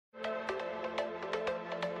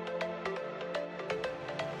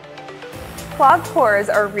Clogged pores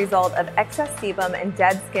are a result of excess sebum and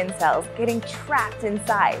dead skin cells getting trapped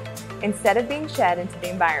inside instead of being shed into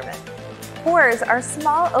the environment. Pores are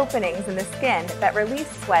small openings in the skin that release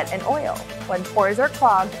sweat and oil. When pores are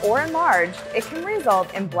clogged or enlarged, it can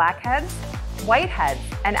result in blackheads, whiteheads,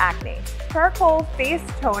 and acne. Charcoal face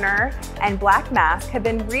toner and black mask have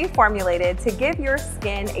been reformulated to give your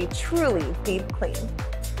skin a truly deep clean.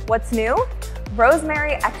 What's new?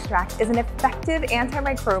 Rosemary extract is an effective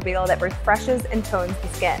antimicrobial that refreshes and tones the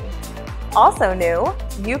skin. Also new,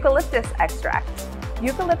 eucalyptus extract.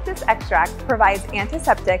 Eucalyptus extract provides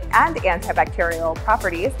antiseptic and antibacterial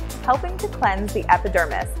properties, helping to cleanse the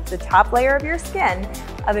epidermis, the top layer of your skin,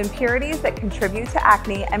 of impurities that contribute to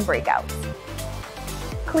acne and breakouts.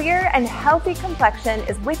 Clear and healthy complexion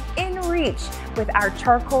is within reach with our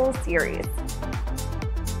charcoal series.